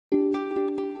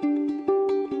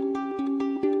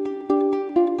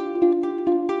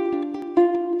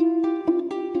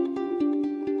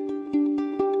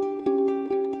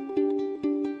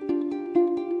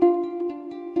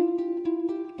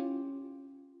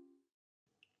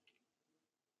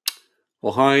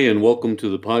Well, hi, and welcome to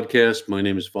the podcast. My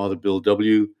name is Father Bill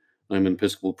W. I'm an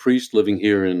Episcopal priest living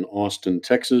here in Austin,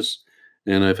 Texas,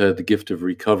 and I've had the gift of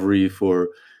recovery for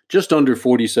just under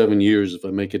 47 years. If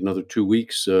I make it another 2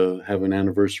 weeks, have an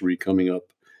anniversary coming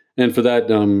up. And for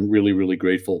that, I'm really, really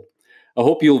grateful. I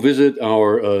hope you'll visit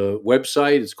our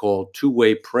website. It's called Two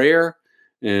Way Prayer,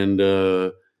 and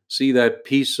see that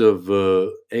piece of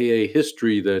AA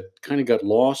history that kind of got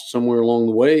lost somewhere along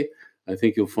the way. I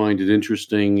think you'll find it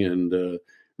interesting and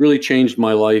really changed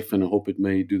my life, and I hope it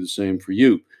may do the same for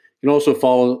you. You can also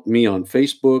follow me on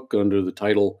Facebook under the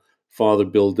title Father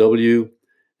Bill W.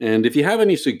 And if you have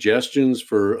any suggestions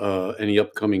for any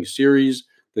upcoming series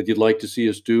that you'd like to see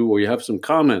us do, or you have some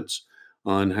comments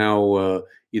on how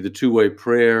either two-way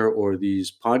prayer or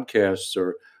these podcasts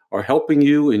are helping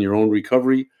you in your own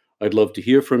recovery, I'd love to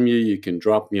hear from you. You can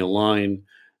drop me a line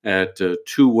at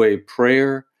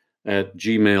twowayprayer@gmail.com.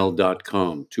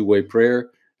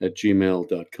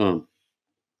 Twowayprayer@gmail.com.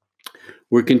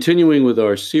 We're continuing with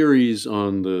our series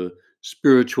on the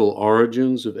spiritual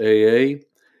origins of AA.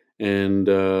 And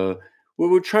what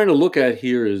we're trying to look at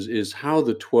here is how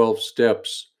the 12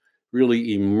 steps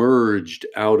really emerged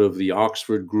out of the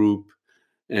Oxford group,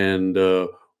 and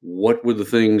what were the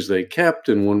things they kept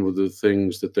and what were the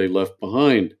things that they left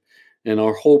behind. And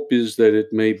our hope is that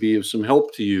it may be of some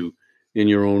help to you in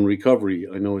your own recovery.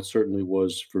 I know it certainly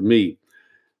was for me.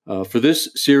 For this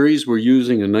series, we're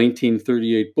using a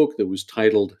 1938 book that was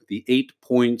titled The 8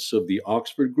 Points of the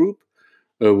Oxford Group.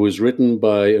 It was written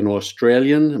by an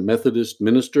Australian Methodist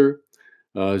minister.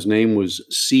 His name was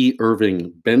C.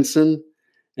 Irving Benson.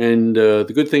 And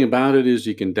the good thing about it is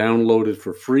you can download it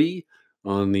for free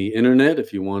on the internet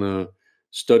if you want to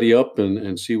study up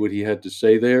and see what he had to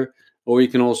say there. Or you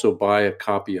can also buy a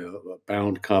copy, a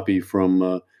bound copy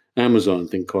from Amazon. I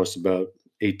think it costs about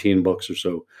 $18 or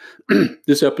so.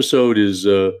 This episode is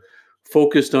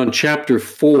focused on chapter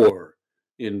 4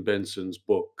 in Benson's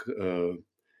book. And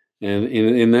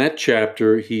in that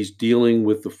chapter, he's dealing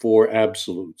with the four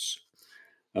absolutes.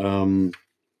 I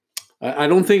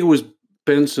don't think it was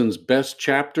Benson's best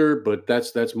chapter, but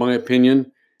that's my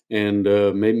opinion. And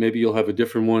maybe you'll have a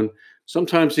different one.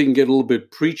 Sometimes he can get a little bit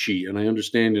preachy, and I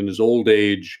understand in his old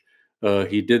age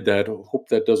he did that. I hope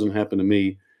that doesn't happen to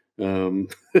me.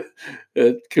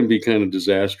 It can be kind of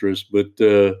disastrous, but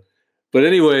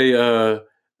anyway,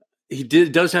 he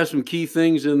does have some key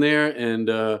things in there, and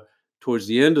towards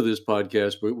the end of this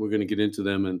podcast, we're going to get into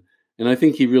them, and I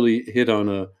think he really hit on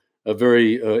a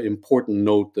very important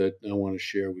note that I want to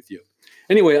share with you.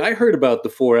 Anyway, I heard about the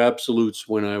four absolutes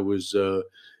when I was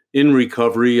in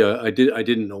recovery. I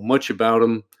didn't know much about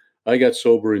them. I got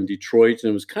sober in Detroit,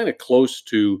 and it was kind of close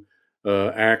to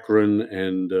Akron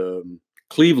and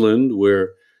Cleveland,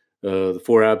 where the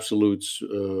four absolutes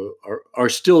are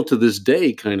still to this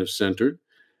day kind of centered.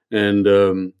 And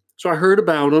so I heard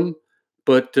about them,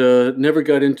 but never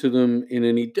got into them in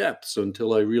any depths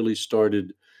until I really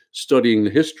started studying the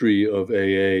history of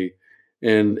AA.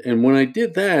 And when I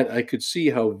did that, I could see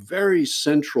how very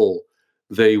central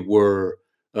they were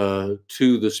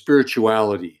to the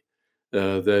spirituality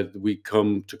that we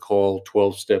come to call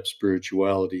 12-step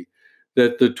spirituality.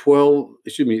 That the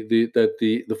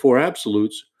four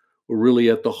absolutes were really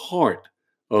at the heart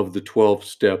of the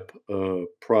 12-step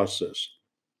process.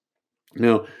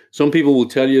 Now, some people will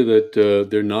tell you that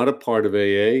they're not a part of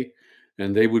AA,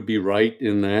 and they would be right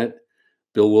in that.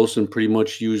 Bill Wilson pretty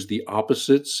much used the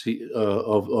opposites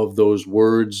of those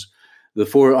words. The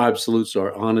four absolutes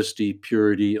are honesty,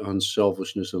 purity,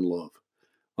 unselfishness, and love.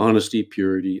 Honesty,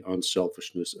 purity,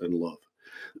 unselfishness, and love.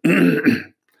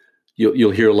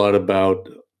 You'll hear a lot about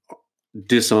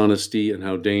dishonesty and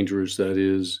how dangerous that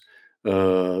is,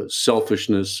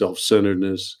 selfishness,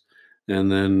 self-centeredness,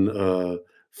 and then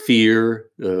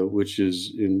fear, which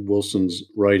is in Wilson's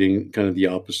writing kind of the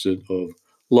opposite of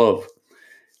love.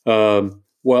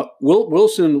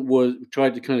 Wilson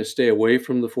tried to kind of stay away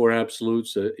from the four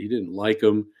absolutes. He didn't like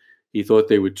them. He thought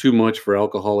they were too much for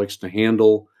alcoholics to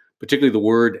handle. Particularly the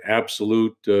word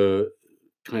absolute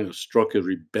kind of struck a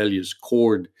rebellious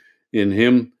chord in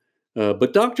him.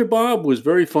 But Dr. Bob was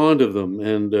very fond of them,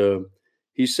 and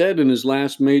he said in his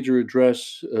last major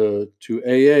address to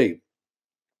AA,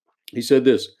 he said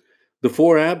this: "The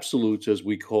four absolutes, as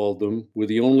we called them, were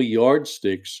the only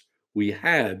yardsticks we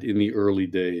had in the early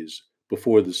days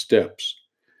before the steps."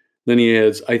 Then he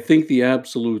adds, "I think the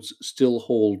absolutes still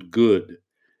hold good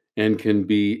and can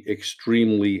be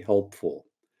extremely helpful."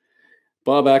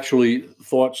 Bob actually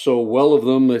thought so well of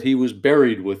them that he was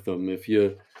buried with them. If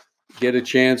you get a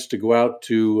chance to go out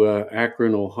to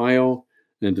Akron, Ohio,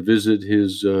 and to visit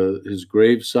his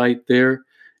grave site there,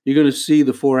 you're going to see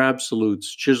the four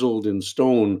absolutes chiseled in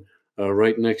stone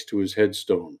right next to his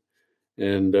headstone.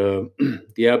 And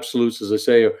the absolutes, as I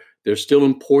say, they're still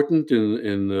important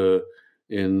in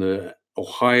the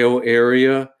Ohio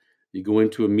area. You go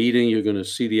into a meeting, you're going to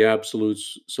see the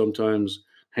absolutes sometimes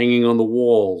hanging on the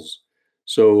walls.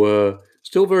 So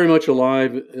still very much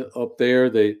alive up there.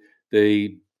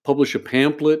 They publish a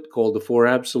pamphlet called "The Four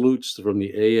Absolutes" from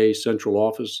the AA Central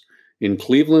Office in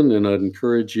Cleveland, and I'd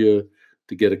encourage you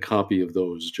to get a copy of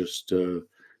those just to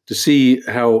see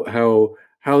how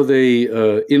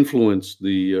they influenced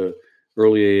the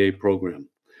early AA program.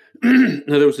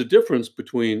 Now, there was a difference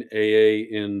between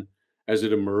AA as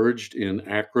it emerged in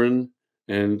Akron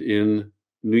and in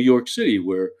New York City,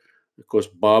 where, of course,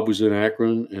 Bob was in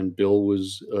Akron and Bill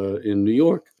was in New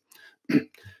York.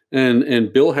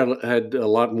 And Bill had a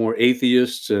lot more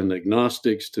atheists and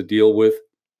agnostics to deal with,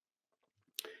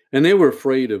 and they were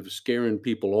afraid of scaring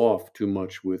people off too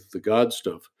much with the God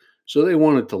stuff. So they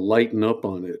wanted to lighten up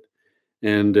on it.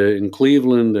 And in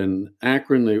Cleveland and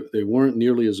Akron, they weren't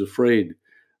nearly as afraid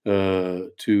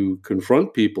to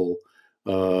confront people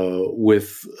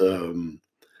with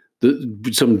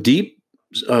some deep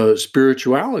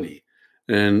spirituality.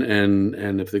 And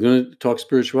if they're going to talk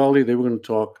spirituality, they were going to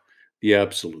talk the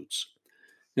absolutes.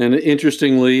 And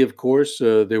interestingly, of course,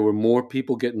 there were more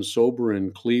people getting sober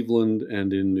in Cleveland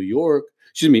and in New York,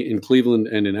 excuse me, in Cleveland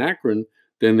and in Akron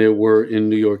than there were in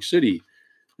New York City.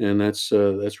 And that's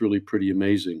really pretty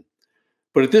amazing.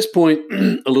 But at this point,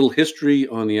 a little history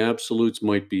on the absolutes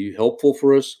might be helpful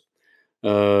for us.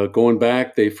 Going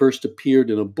back, they first appeared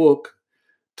in a book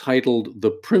titled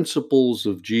The Principles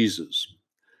of Jesus.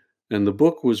 And the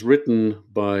book was written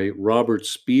by Robert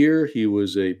Speer. He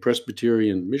was a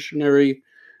Presbyterian missionary,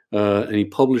 and he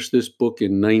published this book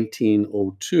in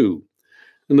 1902.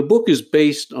 And the book is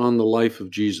based on the life of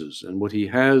Jesus. And what he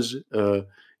has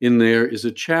in there is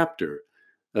a chapter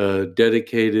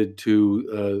dedicated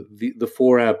to the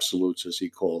four absolutes, as he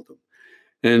called them.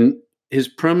 And his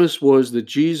premise was that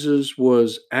Jesus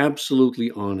was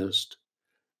absolutely honest,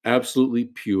 absolutely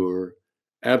pure,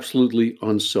 absolutely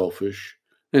unselfish,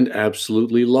 and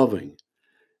absolutely loving.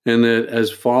 And that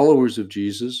as followers of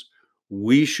Jesus,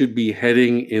 we should be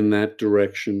heading in that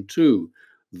direction too.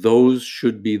 Those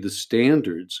should be the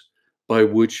standards by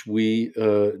which we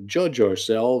judge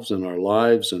ourselves and our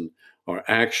lives and our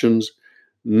actions.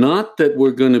 Not that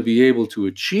we're going to be able to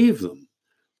achieve them,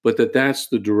 but that's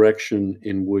the direction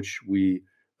in which we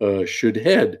should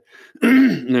head.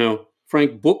 Now,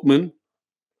 Frank Bookman,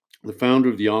 the founder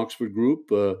of the Oxford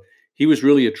Group, he was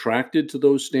really attracted to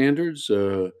those standards.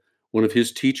 One of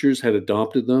his teachers had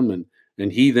adopted them,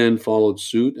 and he then followed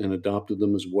suit and adopted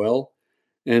them as well.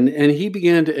 And he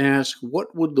began to ask,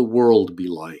 what would the world be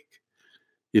like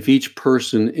if each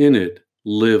person in it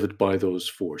lived by those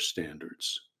four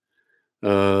standards?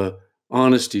 Uh,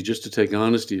 Honesty, just to take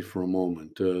honesty for a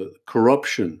moment,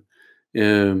 corruption.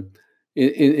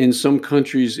 In some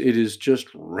countries, it is just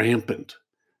rampant.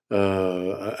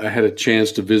 I had a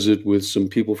chance to visit with some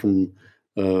people from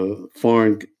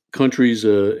foreign countries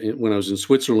when I was in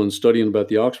Switzerland studying about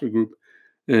the Oxford Group,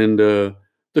 and the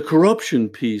corruption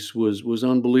piece was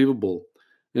unbelievable,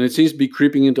 and it seems to be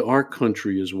creeping into our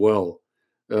country as well.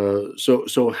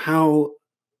 So how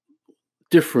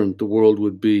different the world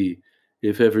would be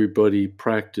if everybody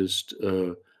practiced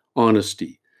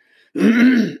honesty.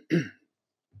 Bill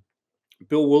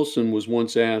Wilson was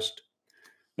once asked,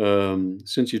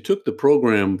 since you took the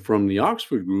program from the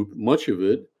Oxford Group, much of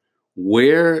it,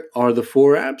 where are the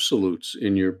four absolutes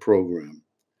in your program?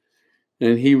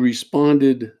 And he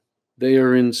responded, they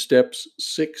are in steps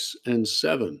 6 and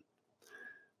 7.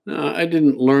 Now, I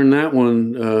didn't learn that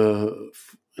one.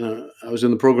 I was in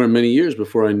the program many years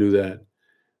before I knew that.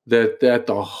 That at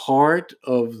the heart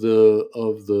of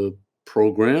the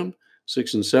program,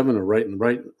 6 and 7 are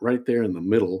right there in the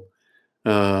middle.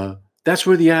 That's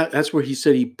where he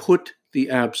said he put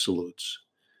the absolutes,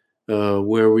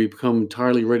 where we become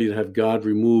entirely ready to have God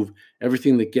remove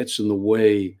everything that gets in the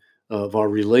way of our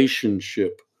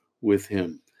relationship with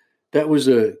Him. That was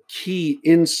a key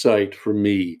insight for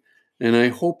me, and I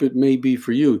hope it may be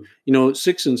for you.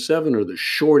 6 and 7 are the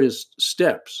shortest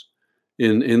steps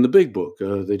in the big book.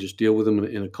 They just deal with them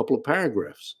in a couple of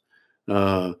paragraphs.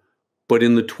 But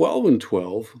in the 12 and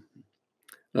 12,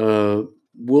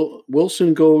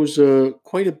 Wilson goes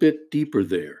quite a bit deeper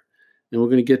there, and we're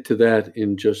going to get to that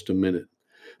in just a minute.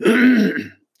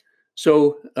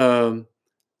 So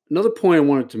another point I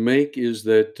wanted to make is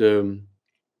that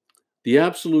the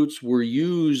absolutes were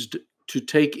used to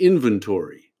take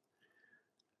inventory.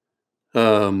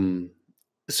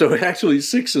 So actually,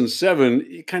 6 and 7,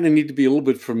 you kinda need to be a little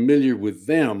bit familiar with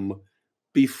them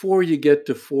before you get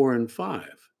to 4 and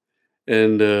 5.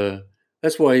 And,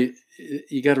 that's why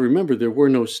you gotta remember there were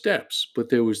no steps, but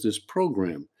there was this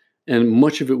program, and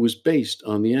much of it was based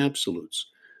on the absolutes.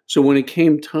 So when it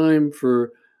came time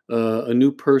for, a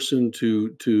new person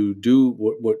to do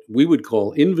what we would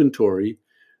call inventory,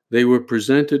 they were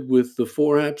presented with the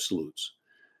 4 absolutes.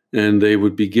 And they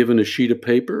would be given a sheet of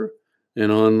paper,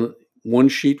 and on one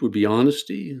sheet would be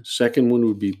honesty, second one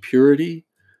would be purity,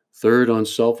 third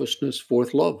unselfishness,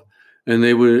 fourth love. And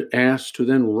they were asked to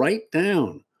then write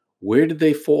down where did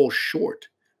they fall short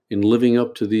in living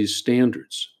up to these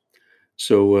standards.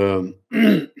 So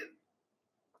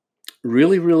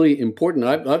really, really important.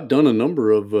 I've done a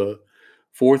number of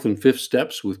fourth and fifth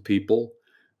steps with people,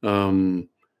 um,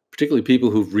 particularly people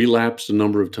who've relapsed a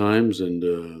number of times,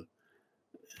 and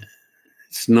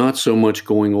it's not so much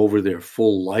going over their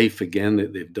full life again,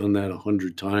 that they've done that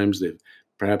 100 times. They've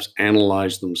perhaps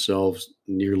analyzed themselves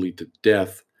nearly to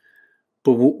death.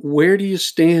 But where do you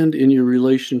stand in your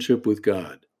relationship with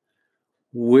God?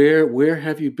 Where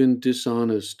have you been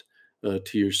dishonest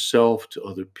to yourself, to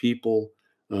other people,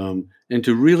 and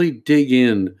to really dig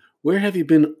in? Where have you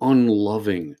been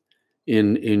unloving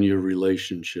in your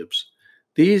relationships?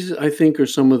 These, I think, are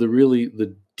some of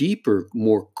the deeper,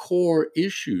 more core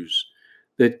issues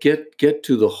that get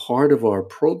to the heart of our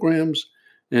programs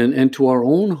and to our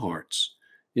own hearts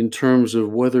in terms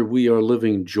of whether we are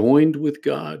living joined with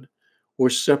God or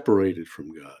separated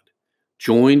from God,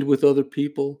 joined with other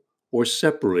people or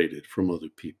separated from other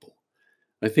people.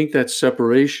 I think that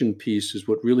separation piece is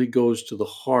what really goes to the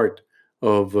heart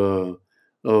of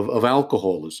of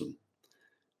alcoholism.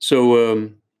 So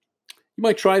you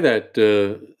might try that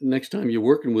next time you're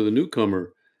working with a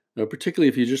newcomer, particularly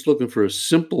if you're just looking for a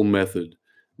simple method.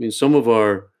 I mean, some of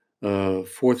our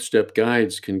fourth step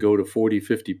guides can go to 40,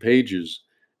 50 pages,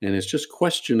 and it's just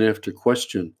question after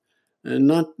question, and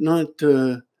not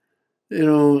I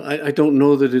don't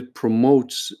know that it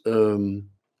promotes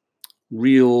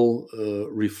real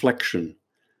reflection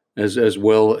as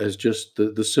well as just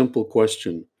the simple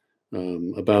question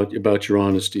about your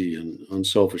honesty and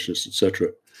unselfishness, etc.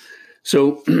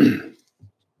 So,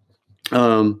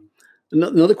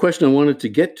 another question I wanted to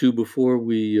get to before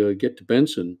we get to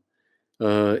Benson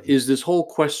is this whole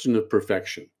question of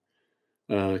perfection,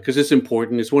 because it's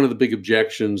important. It's one of the big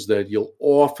objections that you'll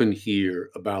often hear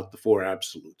about the four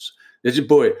absolutes.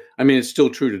 Boy, I mean, it's still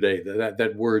true today.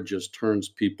 That word just turns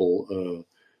people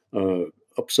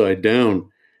upside down.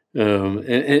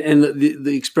 And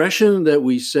the expression that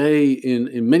we say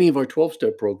in many of our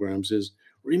 12-step programs is,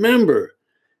 remember,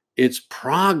 it's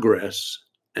progress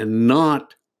and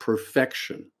not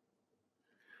perfection.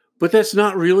 But that's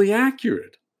not really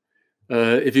accurate.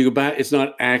 If you go back, it's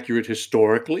not accurate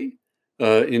historically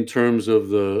in terms of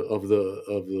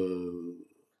the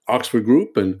Oxford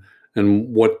group and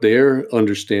what their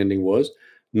understanding was,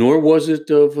 nor was it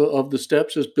of the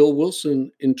steps as Bill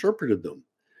Wilson interpreted them.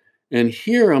 And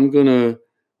here I'm gonna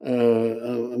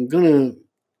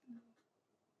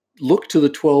look to the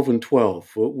 12 and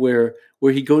 12, where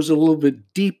he goes a little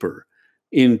bit deeper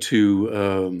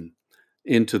into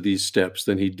these steps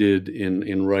than he did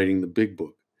in writing the big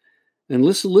book. And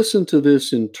listen to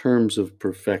this in terms of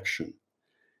perfection.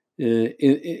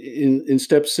 In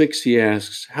step 6, he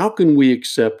asks, how can we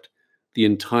accept the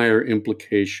entire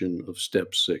implication of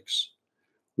step 6?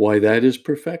 Why, that is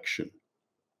perfection.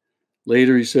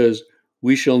 Later he says,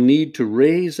 we shall need to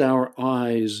raise our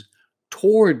eyes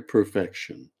toward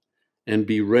perfection and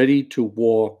be ready to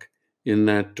walk in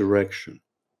that direction.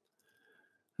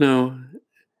 Now,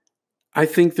 I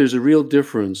think there's a real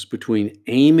difference between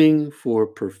aiming for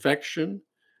perfection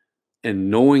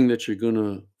and knowing that you're going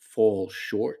to fall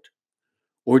short,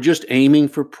 or just aiming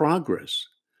for progress.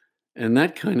 And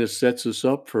that kind of sets us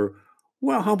up for,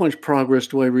 well, how much progress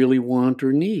do I really want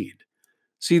or need?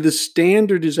 See, the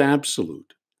standard is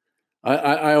absolute.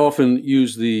 I often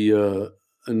use the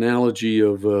analogy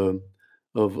of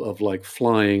like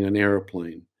flying an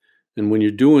airplane. And when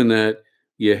you're doing that,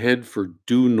 you head for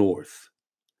due north.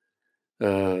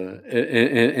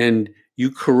 And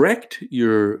you correct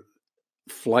your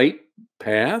flight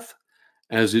path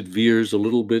as it veers a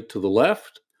little bit to the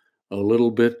left, a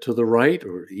little bit to the right,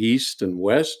 or east and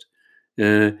west,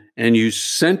 and you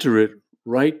center it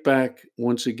right back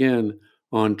once again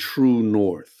on true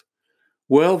north.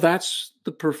 Well, that's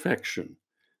the perfection.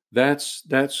 That's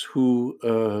who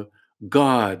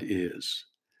God is,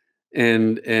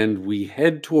 and we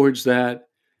head towards that,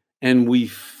 and we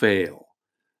fail.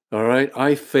 All right,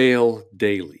 I fail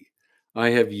daily. I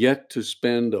have yet to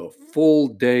spend a full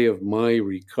day of my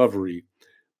recovery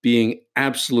being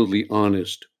absolutely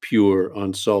honest, pure,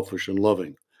 unselfish, and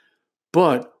loving.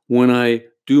 But when I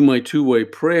do my two-way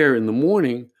prayer in the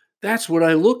morning, that's what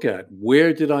I look at.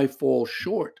 Where did I fall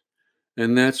short?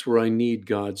 And that's where I need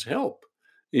God's help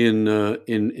in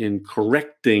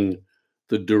correcting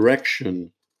the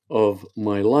direction of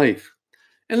my life.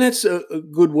 And that's a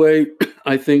good way,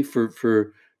 I think,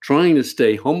 for trying to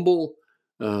stay humble,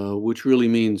 which really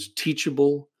means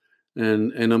teachable,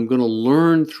 and I'm going to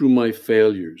learn through my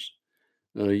failures.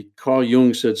 Carl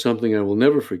Jung said something I will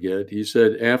never forget. He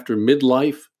said, "After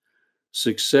midlife,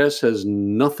 success has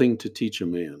nothing to teach a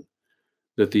man.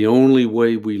 That the only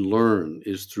way we learn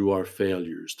is through our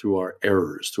failures, through our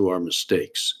errors, through our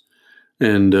mistakes."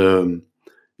 And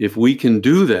if we can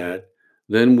do that,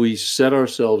 then we set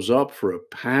ourselves up for a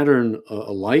pattern,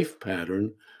 a life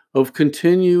pattern of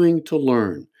continuing to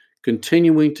learn,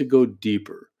 continuing to go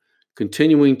deeper,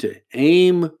 continuing to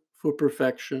aim for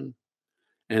perfection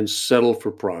and settle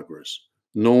for progress,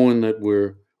 knowing that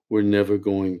we're never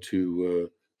going to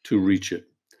reach it.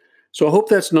 So I hope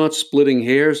that's not splitting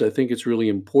hairs. I think it's really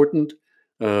important,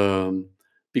 um,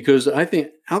 because I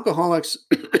think alcoholics,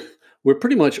 we're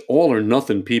pretty much all or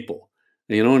nothing people,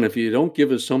 and if you don't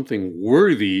give us something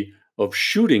worthy of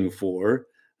shooting for,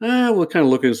 we'll kind of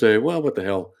look and say, well, what the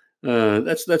hell?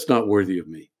 That's not worthy of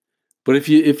me. But if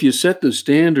you set the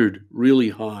standard really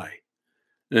high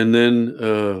and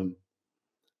then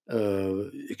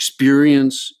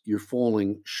experience your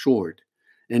falling short,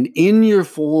 and in your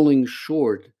falling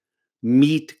short,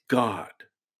 meet God.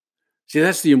 See,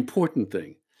 that's the important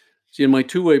thing. See, in my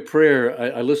two-way prayer,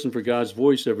 I listen for God's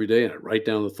voice every day, and I write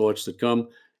down the thoughts that come.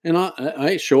 And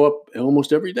I show up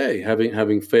almost every day,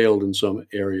 having failed in some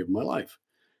area of my life,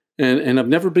 and I've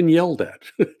never been yelled at.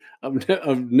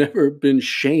 I've never been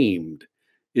shamed.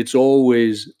 It's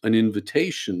always an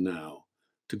invitation now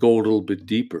to go a little bit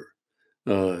deeper,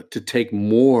 to take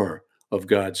more of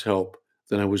God's help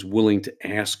than I was willing to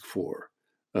ask for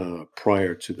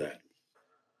prior to that.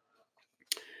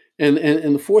 And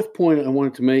the fourth point I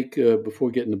wanted to make before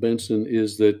getting to Benson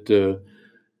is that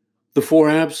the four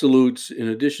absolutes, in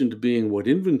addition to being what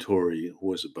inventory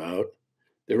was about,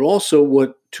 they're also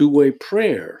what two-way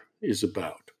prayer is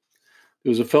about. There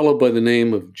was a fellow by the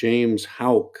name of James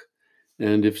Houck,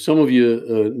 and if some of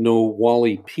you know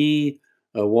Wally P.,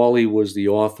 Wally was the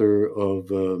author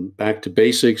of Back to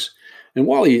Basics, and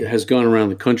Wally has gone around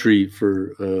the country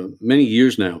for many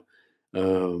years now,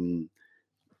 um,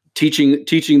 teaching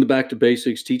the Back to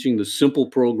Basics, teaching the simple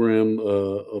program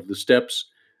of the steps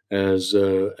as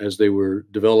they were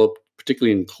developed,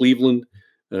 particularly in Cleveland,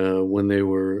 when there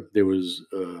was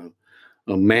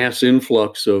a mass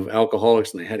influx of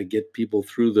alcoholics, and they had to get people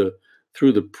through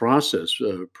the process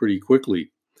pretty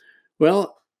quickly.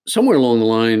 Well, somewhere along the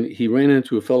line, he ran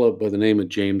into a fellow by the name of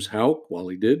James Houck while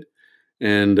he did,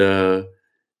 and uh,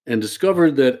 and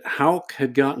discovered that Houck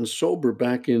had gotten sober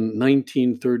back in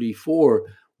 1934,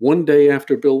 one day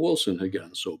after Bill Wilson had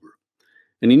gotten sober.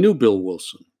 And he knew Bill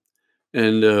Wilson.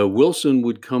 And Wilson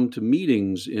would come to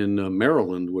meetings in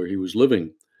Maryland where he was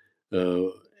living. Uh,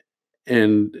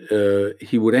 and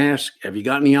he would ask, "Have you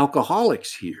got any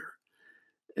alcoholics here?"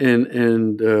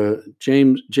 And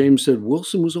James said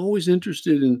Wilson was always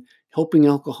interested in helping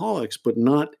alcoholics, but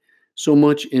not so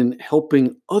much in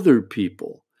helping other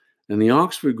people. And the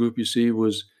Oxford group, you see,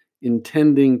 was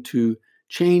intending to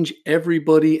change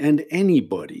everybody and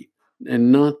anybody,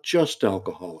 and not just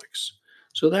alcoholics.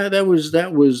 So that was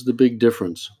the big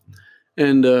difference.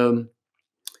 And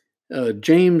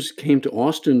James came to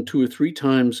Austin two or three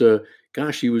times.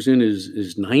 Gosh, he was in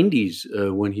his 90s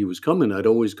when he was coming. I'd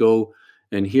always go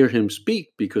and hear him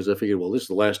speak because I figured, well, this is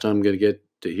the last time I'm going to get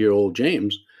to hear old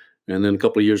James. And then a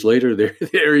couple of years later,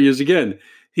 there he is again.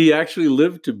 He actually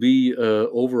lived to be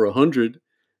over 100.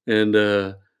 And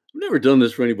I've never done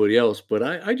this for anybody else, but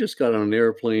I just got on an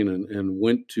airplane and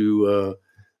went to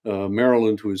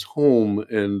Maryland to his home,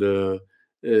 and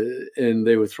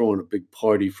they were throwing a big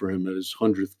party for him at his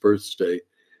 100th birthday.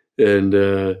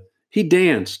 And he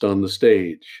danced on the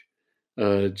stage.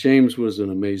 James was an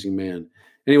amazing man.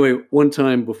 Anyway, one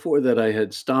time before that, I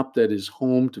had stopped at his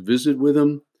home to visit with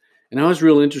him, and I was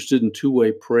real interested in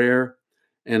two-way prayer,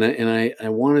 and I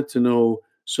wanted to know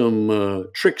some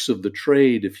tricks of the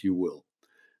trade, if you will,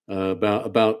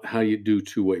 about how you do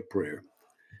two-way prayer.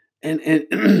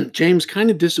 And James kind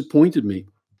of disappointed me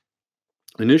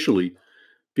initially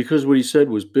because what he said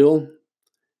was, "Bill,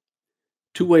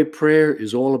 two-way prayer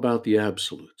is all about the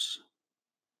absolutes."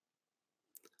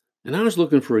 And I was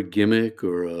looking for a gimmick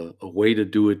or a way to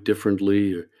do it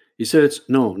differently. He said, "It's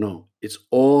no, no, it's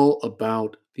all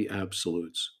about the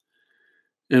absolutes."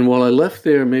 And while I left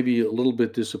there maybe a little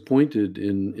bit disappointed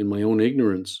in my own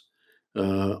ignorance,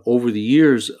 over the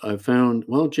years, I found,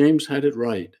 well, James had it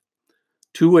right.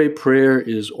 Two-way prayer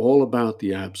is all about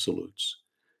the absolutes.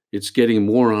 It's getting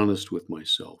more honest with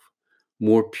myself,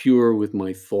 more pure with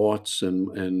my thoughts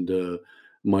and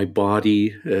my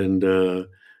body, and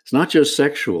it's not just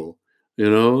sexual.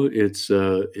 It's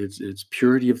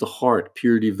purity of the heart,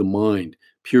 purity of the mind,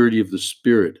 purity of the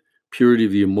spirit, purity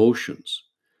of the emotions.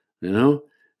 You know,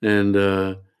 and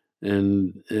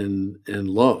and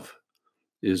love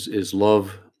is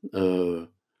love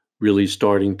really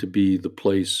starting to be the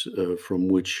place from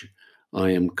which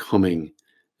I am coming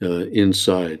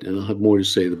inside, and I'll have more to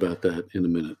say about that in a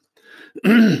minute.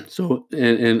 So,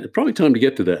 and probably time to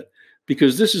get to that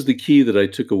because this is the key that I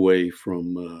took away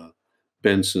from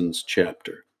Benson's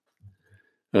chapter.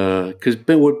 Because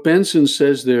what Benson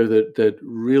says there that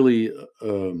really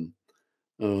um,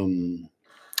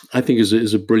 I think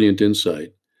is a brilliant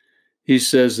insight. He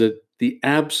says that the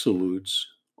absolutes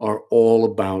are all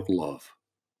about love.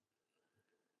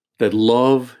 That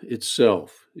love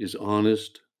itself is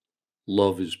honest,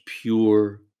 love is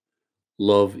pure,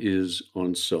 love is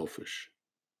unselfish.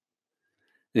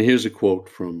 And here's a quote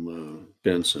from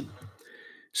Benson. It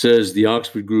says the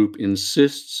Oxford Group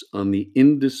insists on the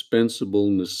indispensable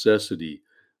necessity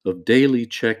of daily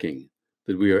checking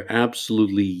that we are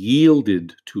absolutely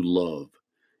yielded to love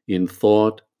in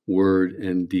thought, word,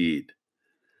 and deed.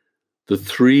 The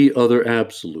three other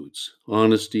absolutes,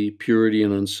 honesty, purity,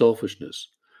 and unselfishness,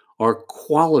 are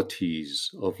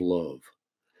qualities of love.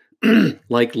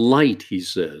 Like light, he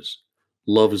says,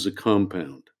 love is a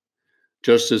compound.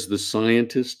 Just as the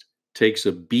scientist takes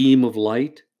a beam of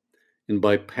light and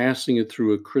by passing it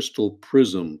through a crystal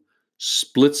prism,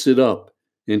 splits it up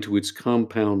into its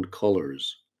compound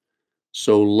colors,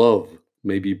 so love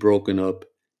may be broken up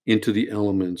into the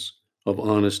elements of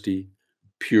honesty,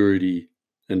 purity,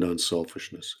 and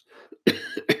unselfishness.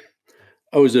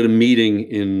 I was at a meeting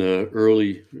in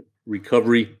early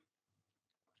recovery,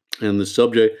 and the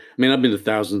subject, I mean, I've been to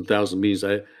thousands and thousands of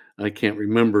meetings. I can't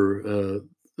remember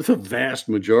the vast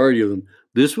majority of them.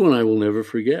 This one I will never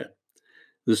forget.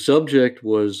 The subject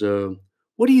was,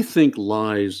 what do you think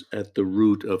lies at the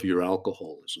root of your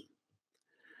alcoholism?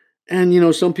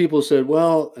 And, some people said,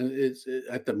 well,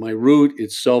 my root,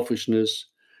 it's selfishness.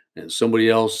 And somebody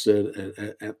else said,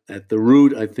 at the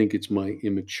root, I think it's my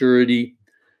immaturity.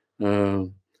 Uh,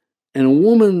 and a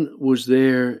woman was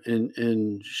there,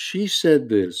 and she said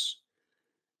this,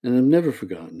 and I've never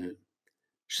forgotten it.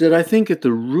 She said, I think at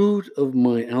the root of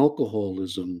my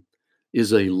alcoholism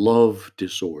is a love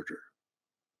disorder.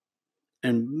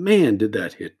 And man, did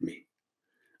that hit me.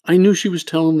 I knew she was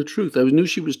telling the truth. I knew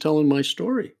she was telling my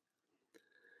story.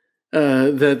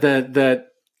 That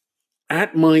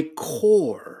at my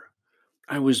core,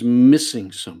 I was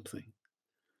missing something.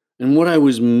 And what I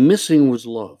was missing was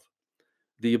love.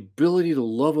 The ability to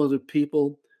love other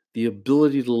people, the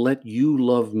ability to let you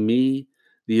love me,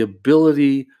 the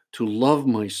ability to love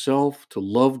myself, to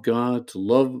love God, to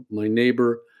love my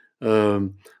neighbor.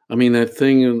 I mean, that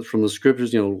thing from the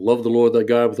scriptures, love the Lord thy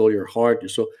God with all your heart, your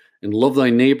soul, and love thy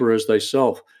neighbor as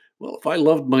thyself. Well, if I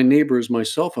loved my neighbor as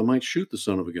myself, I might shoot the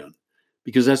son of a gun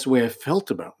because that's the way I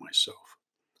felt about myself.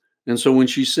 And so when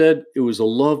she said it was a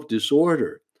love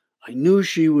disorder, I knew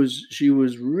she was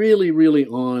really, really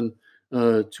on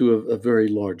to a very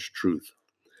large truth.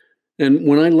 And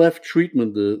when I left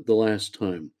treatment the last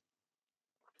time,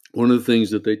 one of the things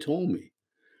that they told me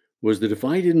was that if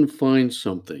I didn't find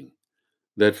something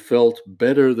that felt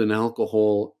better than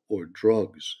alcohol or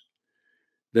drugs,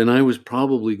 then I was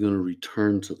probably going to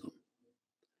return to them.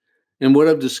 And what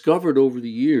I've discovered over the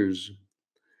years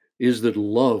is that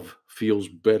love feels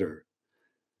better.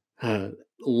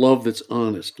 Love that's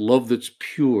honest, love that's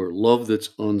pure, love that's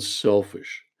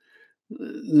unselfish.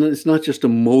 It's not just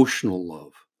emotional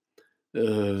love.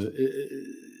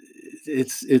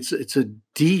 It's a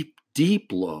deep,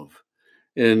 deep love,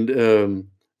 and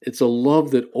it's a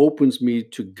love that opens me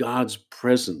to God's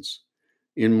presence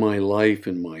in my life,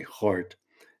 in my heart,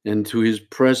 and to His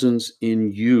presence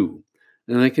in you.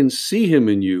 And I can see Him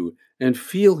in you and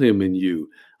feel Him in you.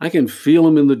 I can feel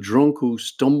Him in the drunk who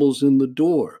stumbles in the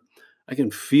door. I can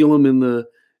feel Him in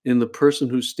the person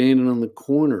who's standing on the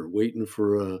corner waiting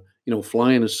for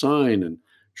flying a sign and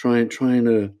trying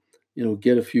to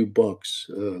get a few bucks.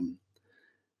 In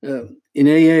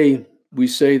AA, we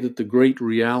say that the great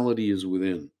reality is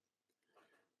within.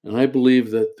 And I believe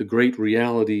that the great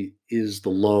reality is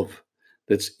the love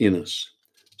that's in us.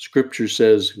 Scripture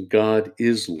says God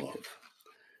is love.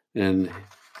 And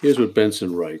here's what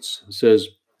Benson writes. It says,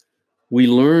 we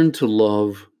learn to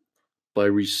love by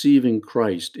receiving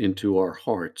Christ into our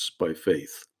hearts by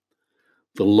faith.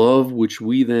 The love which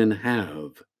we then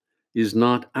have is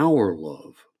not our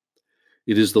love.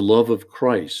 It is the love of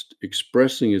Christ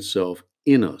expressing itself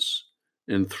in us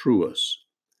and through us.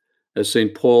 As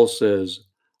St. Paul says,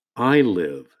 I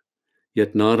live,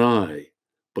 yet not I,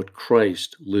 but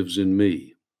Christ lives in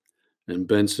me. And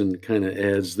Benson kind of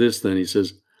adds this then. He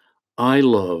says, I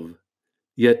love,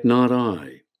 yet not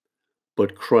I,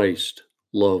 but Christ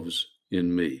loves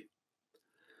in me.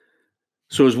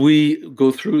 So as we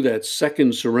go through that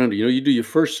second surrender, you do your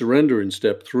first surrender in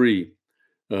step 3.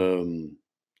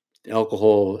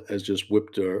 Alcohol has just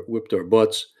whipped our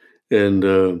butts, and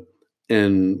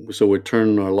so we're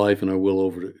turning our life and our will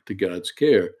over to God's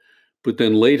care. But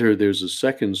then later there's a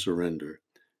second surrender,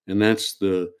 and that's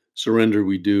the surrender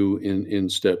we do in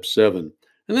step 7,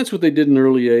 and that's what they did in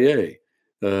early AA.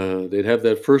 They'd have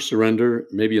that first surrender,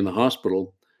 maybe in the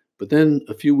hospital, but then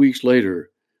a few weeks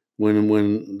later, when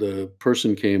the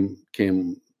person came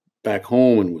back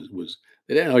home and was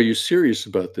are you serious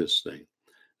about this thing?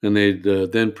 And they'd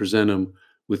then present them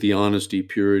with the honesty,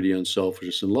 purity,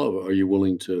 unselfishness, and love. Are you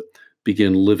willing to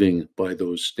begin living by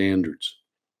those standards?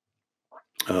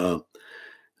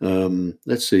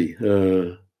 Let's see.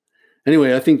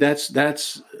 Anyway, I think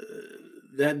that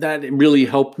really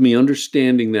helped me.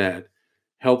 Understanding that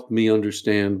helped me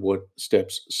understand what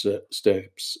steps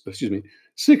 6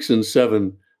 and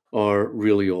 7 are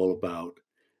really all about.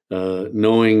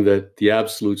 Knowing that the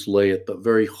absolutes lay at the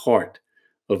very heart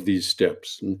of these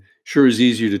steps. And sure is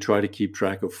easier to try to keep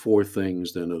track of 4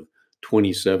 things than of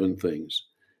 27 things.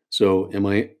 So am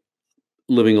I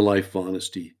living a life of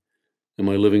honesty? Am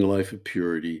I living a life of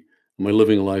purity? Am I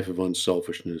living a life of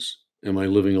unselfishness? Am I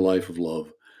living a life of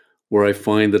love? Where I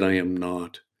find that I am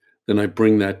not, then I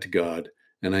bring that to God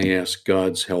and I ask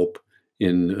God's help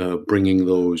in bringing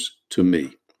those to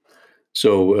me.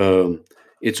 So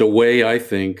it's a way, I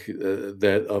think,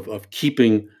 that of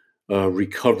keeping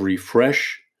recovery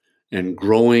fresh and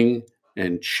growing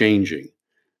and changing.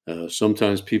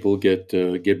 Sometimes people get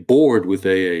bored with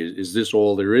AA. Is this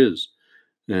all there is?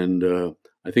 And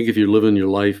I think if you're living your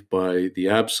life by the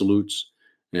absolutes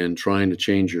and trying to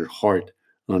change your heart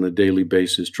on a daily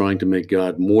basis, trying to make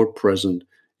God more present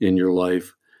in your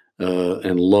life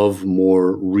and love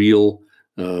more real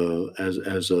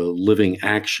as a living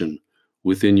action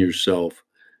within yourself,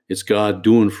 it's God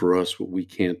doing for us what we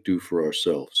can't do for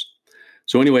ourselves.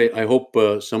 So anyway, I hope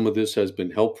some of this has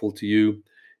been helpful to you.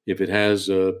 If it has,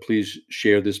 please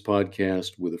share this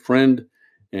podcast with a friend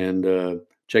and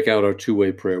check out our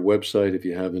two-way prayer website if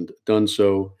you haven't done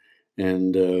so,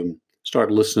 and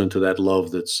start listening to that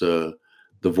love that's the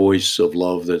voice of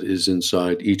love that is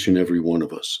inside each and every one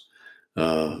of us.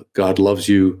 God loves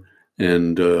you,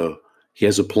 and He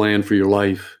has a plan for your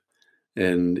life.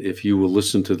 And if you will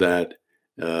listen to that,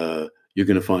 you're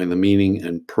going to find the meaning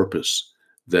and purpose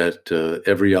that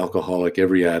every alcoholic,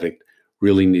 every addict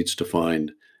really needs to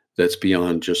find, that's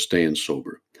beyond just staying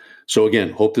sober. So again,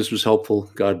 hope this was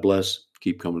helpful. God bless.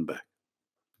 Keep coming back.